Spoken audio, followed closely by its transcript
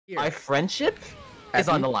Our friendship is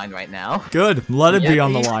on the line right now. Good. Let it be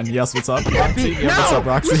on the line. Yes, what's up? Roxy? Yeah, what's up,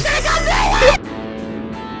 Roxy?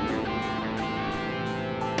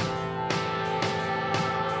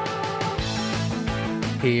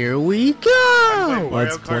 Here we go!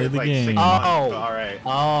 Let's play the game.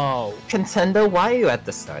 Oh, Contendo, why are you at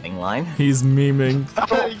the starting line? He's memeing.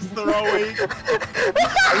 He's throwing.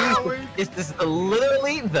 This is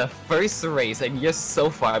literally the first race, and you're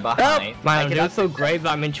so far behind. Man, I'm doing so great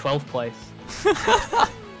that I'm in 12th place.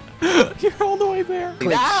 You're all the way there.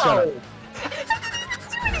 Click, shut up.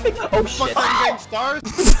 Oh shit! Stars.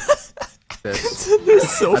 This. This is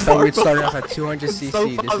so I thought far we'd start off at 200cc. So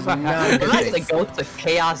This is far not a We're good not thing. gonna go to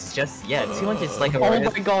chaos just yet. 200 is like a Oh rare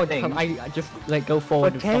my god, thing. I just like go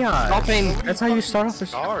forward. But chaos. Stopping. That's how you start off the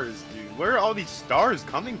Stars, dude. Where are all these stars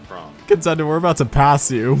coming from? Contender, we're about to pass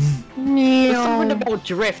you. There's something about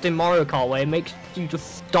drift in Mario Kart where it makes you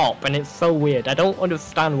just stop, and it's so weird. I don't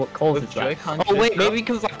understand what causes that. Joy-Con Oh wait, drift? maybe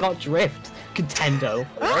because I've got drift. Contendo.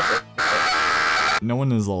 No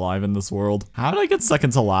one is alive in this world. How did I get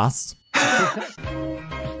second to last?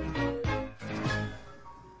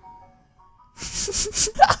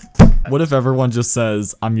 What if everyone just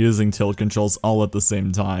says, I'm using tilt controls all at the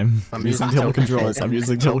same time? I'm using tilt controls, I'm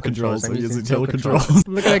using tilt controls, I'm using tilt controls.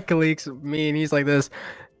 Look at Kalik's me and he's like this.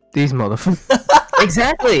 These motherfuckers.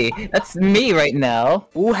 Exactly! That's me right now.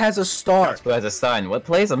 Who has a star? Who has a star in what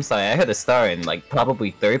place? I'm sorry, I had a star in like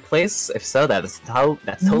probably 3rd place. If so, that's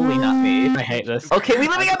totally not me. I hate this. Okay, we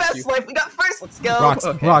living our best life. We got first. Let's go. Rox,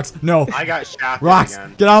 Okay. Rox, no. I got shafted Rox,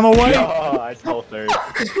 again. get out of my way! Oh, I stole third.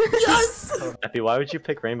 Yes! Eppy, why would you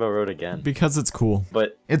pick Rainbow Road again? Because it's cool.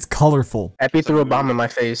 But It's colorful. Eppy threw a bomb in my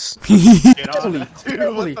face. Get on that, dude.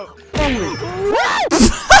 What the?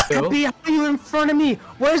 Eppy, how are you in front of me?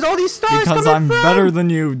 Where's all these stars Because coming I'm from? better than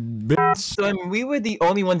you, bitch. So I mean, we were the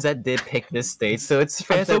only ones that did pick this stage, so it's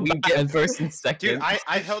fair that we get first and second. Dude,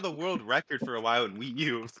 I held a world record for a while in Wii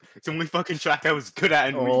U. It's the only fucking track I was good at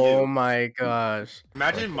in Wii Oh U. my gosh.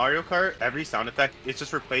 Imagine Mario Kart, every sound effect is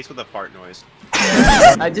just replaced with a fart noise.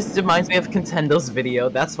 It just reminds me of Contendo's video.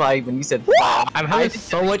 That's why when you said I'm having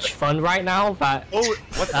so much fun right now that Oh,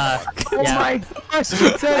 what the fuck? Oh yeah. my gosh,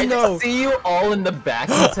 I Nintendo! see you all in the back,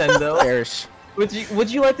 Contendo. Perish. Would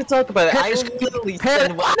you like to talk about it? I literally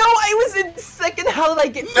said, no, I was in second. How did I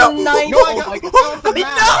get to 9? No, Oh my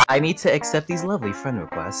God. I need to accept these lovely friend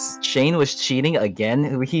requests. Shane was cheating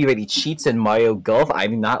again. He already cheats in Mario Golf. I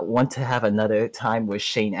do not want to have another time where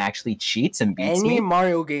Shane actually cheats and beats Any me.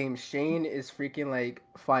 Mario game, Shane is freaking like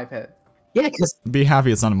 5 head. Yeah, because Be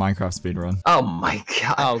happy it's not a Minecraft speedrun. oh my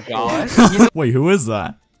God. oh god. Wait, who is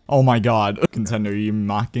that? Oh my god. Contender, are you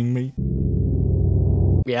mocking me?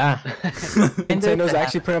 Yeah. Nintendo's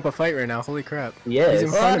actually putting up a fight right now. Holy crap. Yes. He's in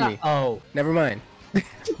front of me. Oh. Never mind.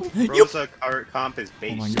 Rosa Kart comp is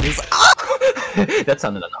Oh my based. goodness. That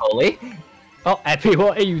sounded unholy. Oh, Eppy,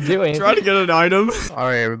 what are you doing? Try to get an item.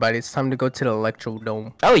 Alright, everybody, it's time to go to the Electro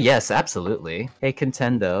Dome. Oh yes, absolutely. Hey,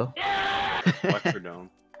 Contendo. Electrodome.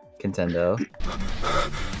 Contendo.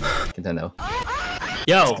 Contendo.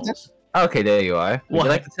 Yo. Okay, there you are. Would What? you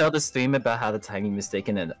like to tell the stream about how the time you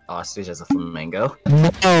mistaken an ostrich as a flamingo?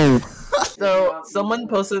 No. So, someone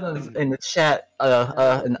posted in the chat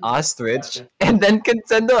an ostrich, and then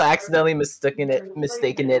Contendo accidentally mistaken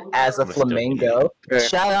it as a flamingo.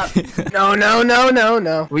 Shout out. No, no, no, no,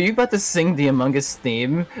 no. Were you about to sing the Among Us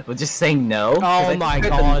theme, or just saying no? 'Cause I Oh my heard the-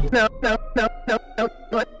 god. No, no, no, no, no, no,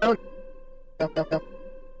 no, no, no.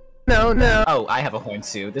 No, no. Oh, I have a horn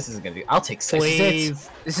too. This is gonna be. I'll take 6. Please.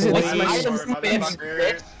 This is it. This is my Please. shit. Items bitch.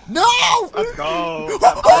 Motherfucker. No! Let's go.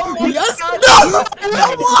 Oh my Yes! God. No!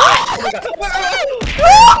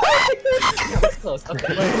 That's close.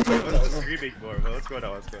 Okay. What's the screaming for? What's going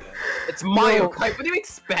on? What's going on? It's Mario Kart. What do you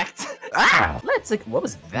expect? Let's like. What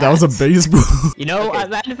was that? That was a baseball. You know, Okay. at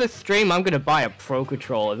the end of the stream, I'm gonna buy a Pro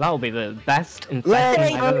Controller. That'll be the best Let's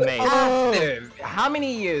investment I've ever go. made. After how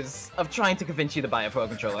many years of trying to convince you to buy a Pro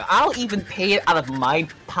Controller? I'll even pay it out of my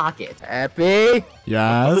pocket. Eppy.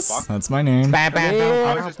 Yes, that's my name. Bam, bam, I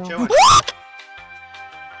bam, was just bam, chilling.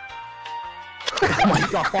 Oh my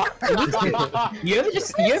god. You ever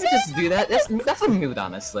just do that? That's a mood,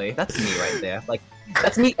 honestly. That's me right there. Like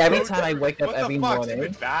that's me every time I wake up What every the fuck, morning.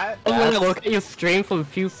 stupid bat? I'm gonna look at your stream for a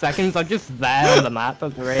few seconds. I'm just there on the map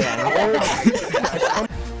at the very end.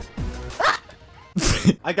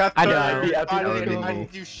 I got I know, third. I Finally, know. I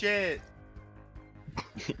didn't do shit.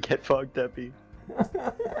 Get fucked, Eppy.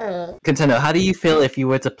 Contendo, how do you feel if you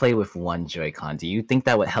were to play with one Joy-Con? Do you think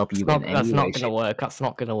that would help you in any That's not way? gonna work. That's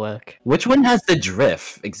not gonna work. Which one has the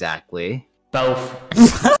drift exactly?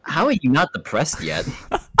 Both. How are you not depressed yet?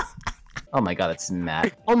 Oh my god, it's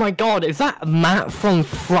Matt. Oh my god, is that Matt from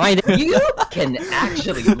Friday? You can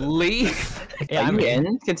actually leave. Yeah, Are you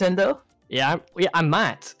in, Contendo? Yeah, I'm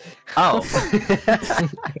Matt. Oh.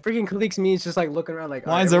 Freaking clicks me. It's just like looking around like.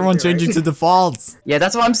 Why is everyone changing to defaults? Yeah,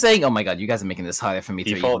 that's what I'm saying. Oh my god, you guys are making this harder for me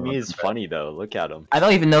to Default even me is look. funny though. Look at him. I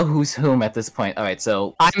don't even know who's whom at this point. Alright,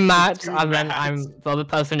 so I'm Matt, and then the other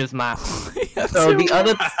person is Matt. so the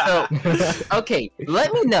other okay,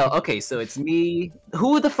 let me know. Okay, so it's me.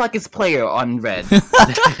 Who the fuck is player on red?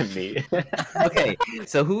 Me. Okay,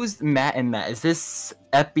 so who's Matt and Matt? Is this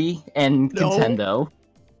Eppy and No. Contendo?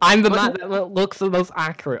 I'm the Matt that looks the most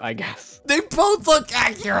accurate, I guess. They both look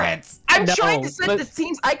accurate! I'm No, trying to set but- the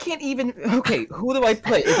teams. I can't even. Okay, who do I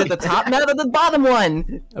put? Is it the top Matt or the bottom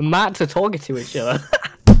one? Matt are talking to each other.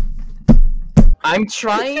 I'm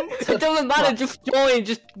trying to. It doesn't matter, just join,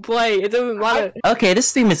 just play, it doesn't matter. Okay, this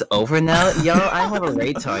stream is over now. Yo, I have a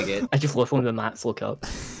raid target. I just love when the Matts look up.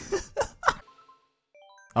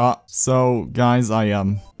 So guys, I have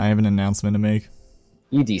an announcement to make.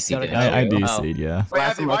 You DC'd it. I Oh. DC'd, yeah. Wait,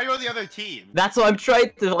 Last Eppy, why month- are you on the other team? That's what I'm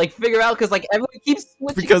trying to like figure out because like everyone keeps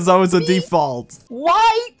switching. Because I was a default.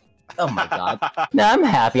 Why? Oh my god. No, I'm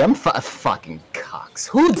happy. I'm fucking cocks.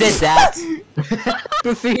 Who did that?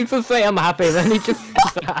 Proceed to say I'm happy, then he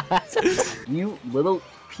just You little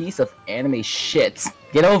piece of anime shit.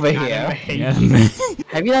 Get over here. Yeah.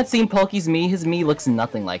 Have you not seen Pokey's me? His me looks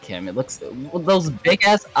nothing like him. It looks those big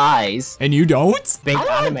ass eyes. And you don't? big I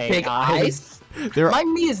don't have anime big eyes. They're My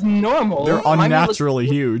me is normal. they're My me unnaturally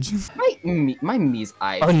huge. looks- My me's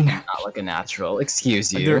eyes do not look a natural.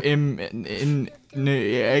 Excuse you. They're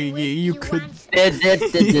you could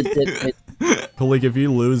like if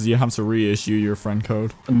you lose, you have to reissue your friend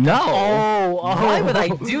code. No. Why would I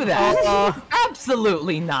do that?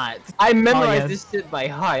 Absolutely not. I memorized yes. this shit by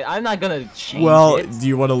heart. I'm not gonna change Well, it. do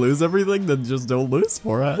you want to lose everything? Then just don't lose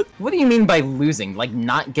for it. What do you mean by losing? Like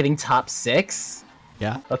not getting top 6?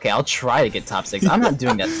 Yeah. Okay, I'll try to get top 6. I'm not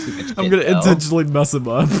doing that stupid shit. I'm gonna though. intentionally mess him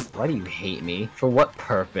up. Why do you hate me? For what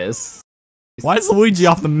purpose? Why is Luigi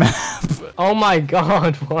off the map? Oh my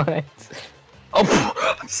god, what?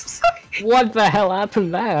 Oh, I'm so sorry. What the hell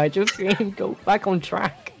happened there? I just seen him go back on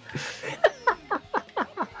track.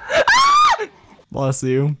 Bless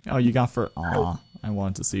you. Oh, you got for. Aw, I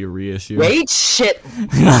wanted to see a reissue. Wait, shit.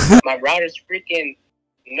 My router's freaking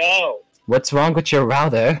no. What's wrong with your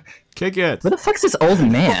router? Kick it. Where the fuck's this old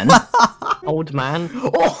man? Old man.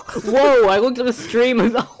 Oh, whoa, I looked at the stream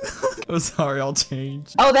and I'm sorry, I'll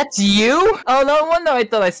change. Oh, that's you? Oh, no wonder I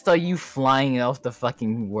thought I saw you flying off the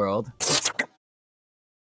fucking world.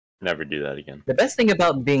 Never do that again. The best thing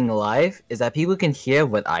about being live is that people can hear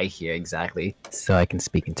what I hear exactly. So I can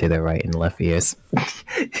speak into their right and left ears.